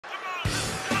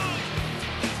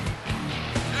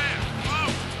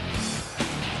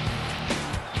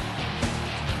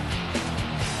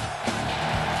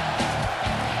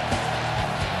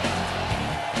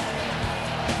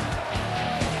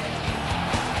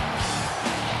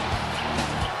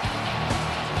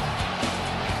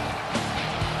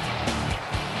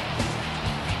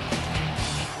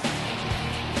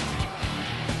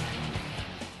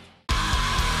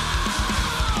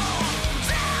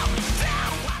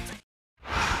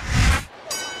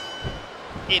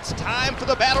It's time for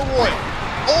the Battle Royal.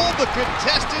 All the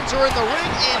contestants are in the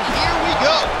ring, and here we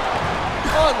go.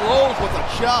 Unloads with a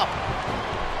chop.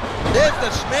 There's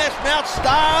the smash mouth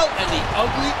style and the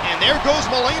ugly. And there goes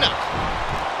Melina.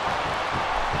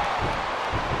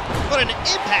 What an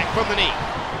impact from the knee.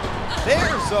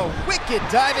 There's a wicked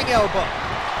diving elbow.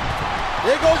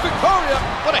 There goes Victoria.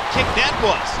 What a kick that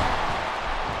was.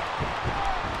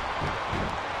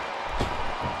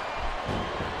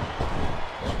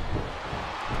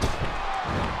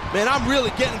 Man, I'm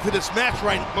really getting to this match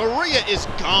right now. Maria is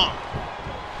gone.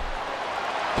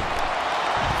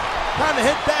 Time to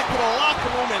head back to the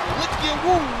locker room and lick your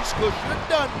wounds, because you're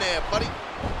done there, buddy.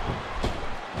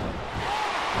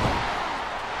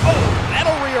 Oh,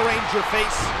 that'll rearrange your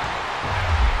face.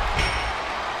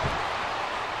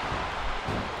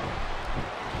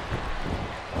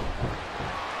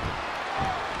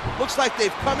 Looks like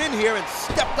they've come in here and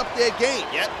stepped up their game.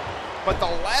 Yep, but the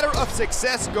ladder of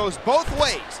success goes both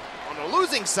ways. On the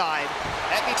losing side,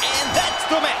 and that's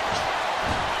the match.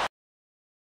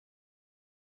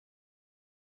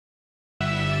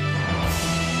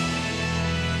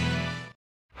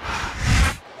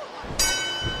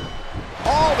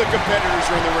 All the competitors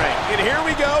are in the ring, and here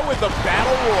we go with the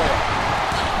Battle Royal.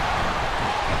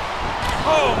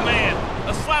 Oh man,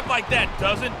 a slap like that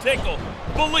doesn't tickle,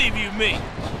 believe you me.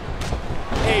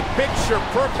 A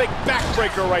picture-perfect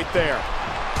backbreaker right there.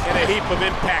 And a heap of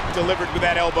impact delivered with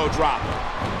that elbow drop.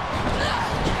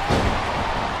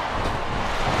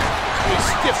 A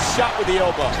stiff shot with the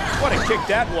elbow. What a kick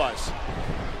that was.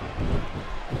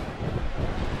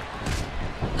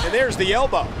 And there's the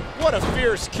elbow. What a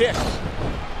fierce kick.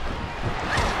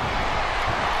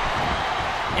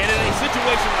 And in a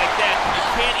situation like that, you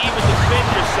can't even defend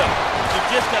yourself. You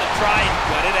just gotta try and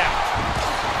gut it out.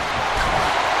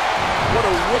 What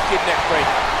a wicked neck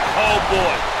breaker. Oh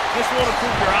boy, this won't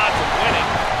improve your odds of winning.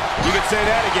 You can say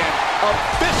that again. A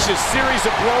vicious series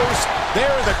of blows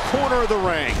there in the corner of the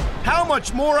ring. How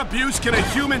much more abuse can a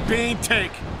human being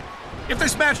take? If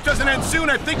this match doesn't end soon,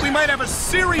 I think we might have a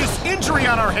serious injury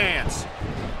on our hands.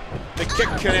 The kick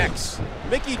connects.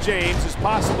 Mickie James is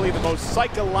possibly the most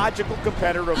psychological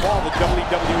competitor of all the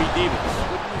WWE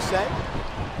divas, wouldn't you say?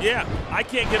 Yeah, I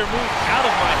can't get her move out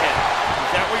of my head.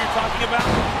 Is that what you're talking about?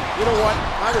 You know what?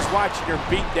 I was watching her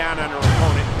beat down on her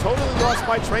opponent and totally lost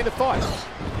my train of thought.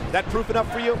 Is that proof enough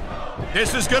for you?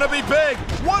 This is gonna be big,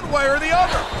 one way or the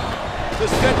other. The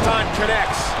senton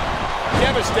connects.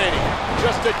 Devastating.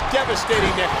 Just a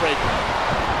devastating neck breaker.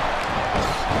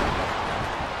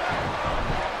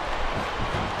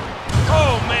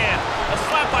 Oh man, a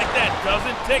slap like that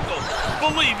doesn't tickle,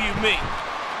 believe you me.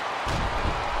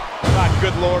 God,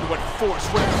 good Lord, what force,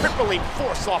 what crippling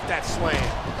force off that slam.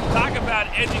 Talk about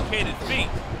educated feet.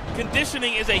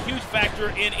 Conditioning is a huge factor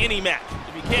in any match.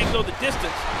 If you can't go the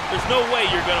distance, there's no way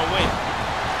you're gonna win.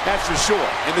 That's for sure.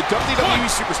 And the WWE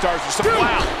superstars are some...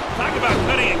 Wow, talk about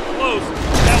cutting it close.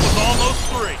 That was almost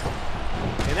 3.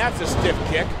 And that's a stiff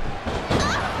kick.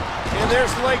 And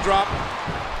there's the leg drop.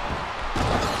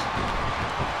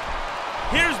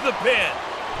 Here's the pin.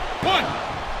 1,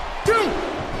 2,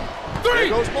 3. There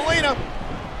goes Melina.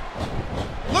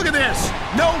 Look at this.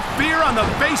 No fear on the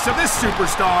face of this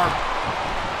superstar.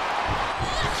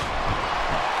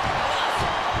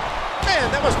 Man,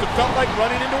 that must have felt like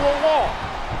running into a wall.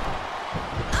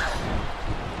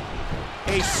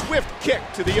 A swift kick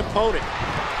to the opponent.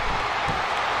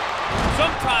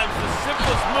 Sometimes the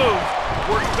simplest moves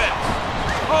work best.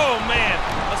 Oh man,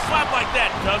 a slap like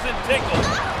that doesn't tickle,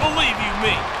 believe you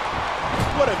me.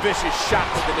 What a vicious shot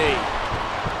with the knee.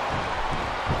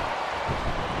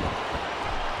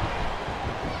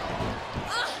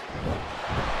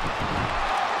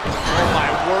 Oh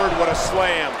my word, what a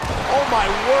slam. Oh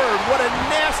my word, what a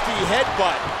nasty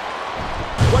headbutt.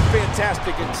 What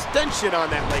fantastic extension on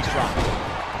that leg drop.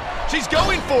 She's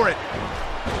going for it.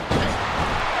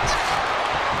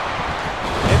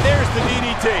 And there's the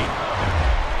DDT.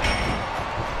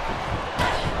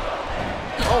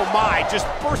 Oh my, just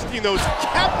bursting those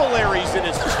capillaries in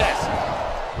his chest.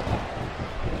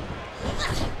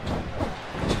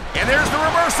 And there's the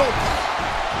reversal.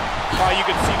 Oh, you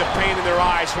can see the pain in their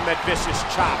eyes from that vicious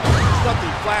chop. It's nothing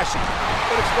flashy,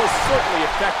 but it's most certainly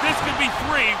effective. This could be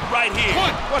 3 right here.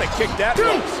 1, what a kick that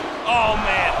was. Oh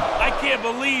man, I can't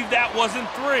believe that wasn't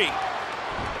 3.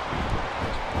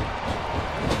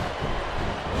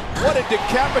 What a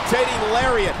decapitating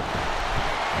lariat.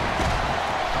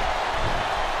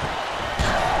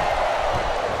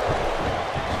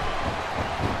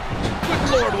 Good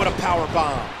Lord, what a power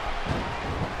bomb.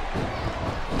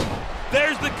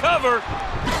 There's the cover.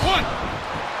 1,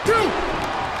 2,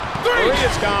 3.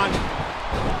 Maria's gone.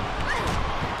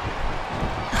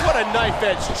 What a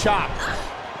knife-edge chop.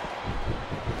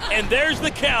 And there's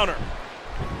the counter.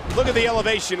 Look at the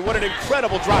elevation. What an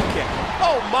incredible drop kick.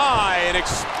 Oh my, an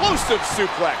explosive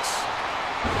suplex.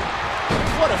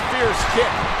 What a fierce kick.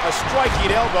 A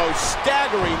striking elbow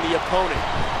staggering the opponent.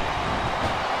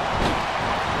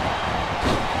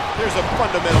 There's a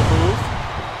fundamental move.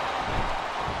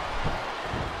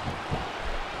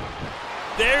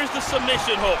 There's the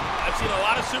submission hold. I've seen a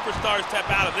lot of superstars tap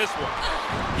out of this one.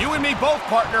 You and me both,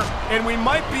 partner, and we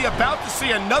might be about to see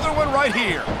another one right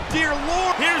here. Dear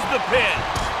Lord. Here's the pin.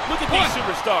 Look at these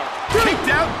superstars. Kicked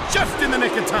out just in the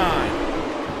nick of time.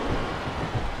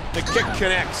 The kick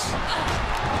connects.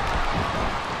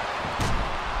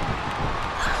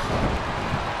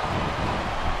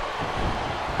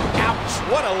 Ouch,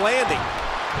 what a landing.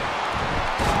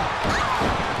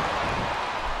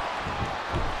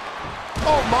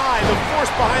 Oh my, the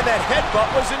force behind that headbutt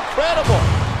was incredible.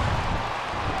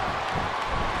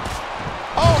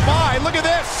 Oh my, look at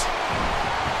this.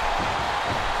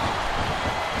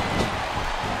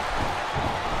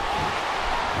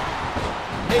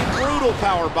 A brutal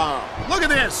power bomb. Look at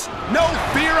this. No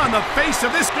fear on the face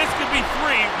of this. This could be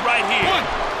 3 right here.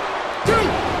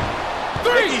 1, 2,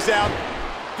 3. Mickie's out.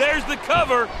 There's the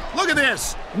cover. Look at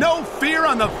this. No fear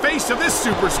on the face of this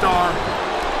superstar.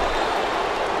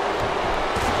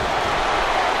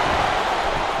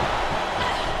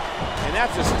 And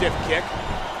that's a stiff kick.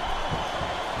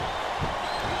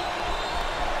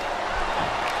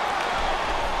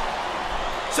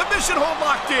 Submission hold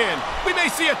locked in. We may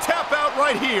see a tap out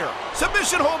right here.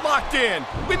 Submission hold locked in.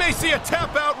 We may see a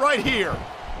tap out right here.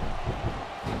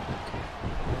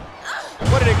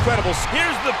 What an incredible...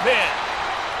 Here's the pin.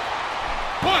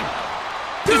 1,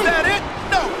 2. Is that it?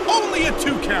 No, only a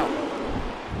 2 count.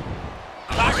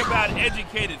 Talk about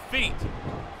educated feet.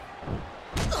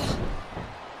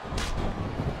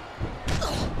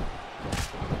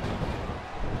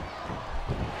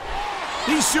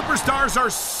 These superstars are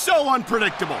so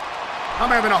unpredictable. I'm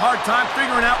having a hard time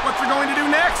figuring out what they're going to do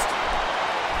next.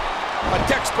 A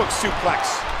textbook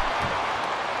suplex.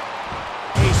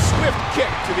 A swift kick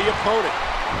to the opponent.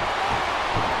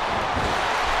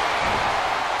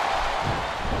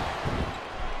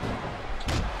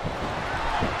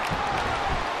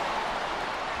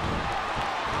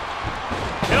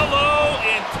 Hello,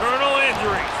 internal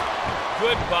injuries.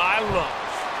 Goodbye, lunch.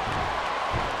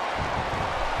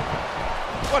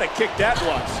 What a kick that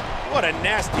was. What a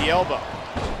nasty elbow.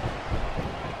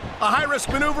 A high-risk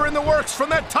maneuver in the works from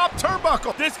that top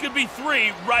turnbuckle. This could be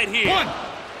 3 right here. 1,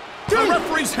 2. The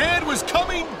referee's hand was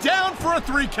coming down for a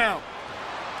 3 count.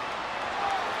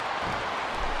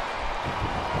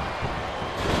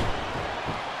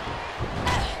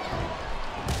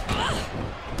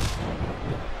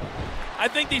 I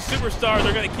think these superstars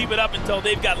are going to keep it up until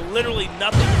they've got literally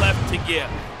nothing left to give.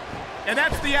 And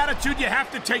that's the attitude you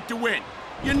have to take to win.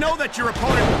 You know that your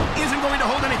opponent isn't going to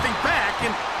hold anything back, and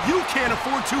you can't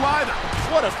afford to either.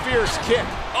 What a fierce kick.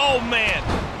 Oh, man.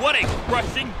 What a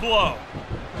crushing blow.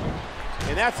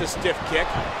 And that's a stiff kick.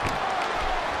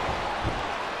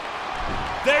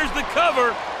 There's the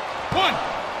cover. 1,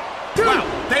 2. Wow,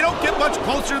 they don't get much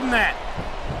closer than that.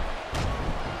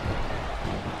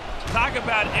 Talk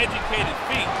about educated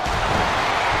feet.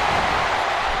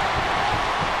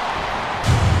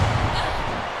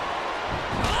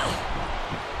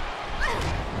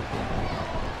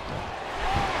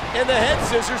 And the head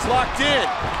scissors locked in.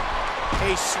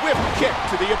 A swift kick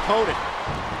to the opponent.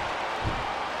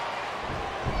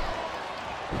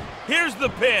 Here's the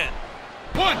pin.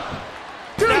 1,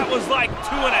 2. That was like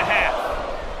 2.5.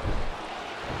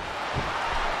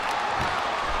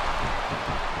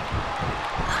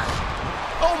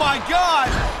 Oh my God!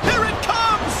 Here it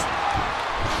comes!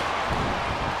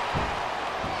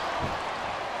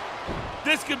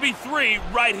 This could be 3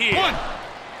 right here. 1,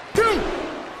 2,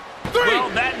 3. Well,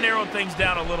 that narrowed things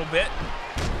down a little bit.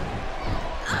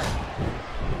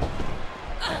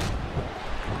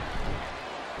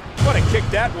 What a kick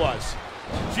that was.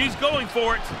 She's going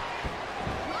for it.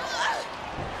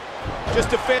 Just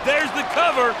to fit. There's the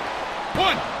cover.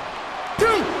 1,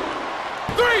 2,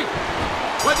 3.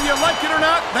 Whether you like it or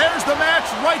not, there's the match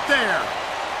right there.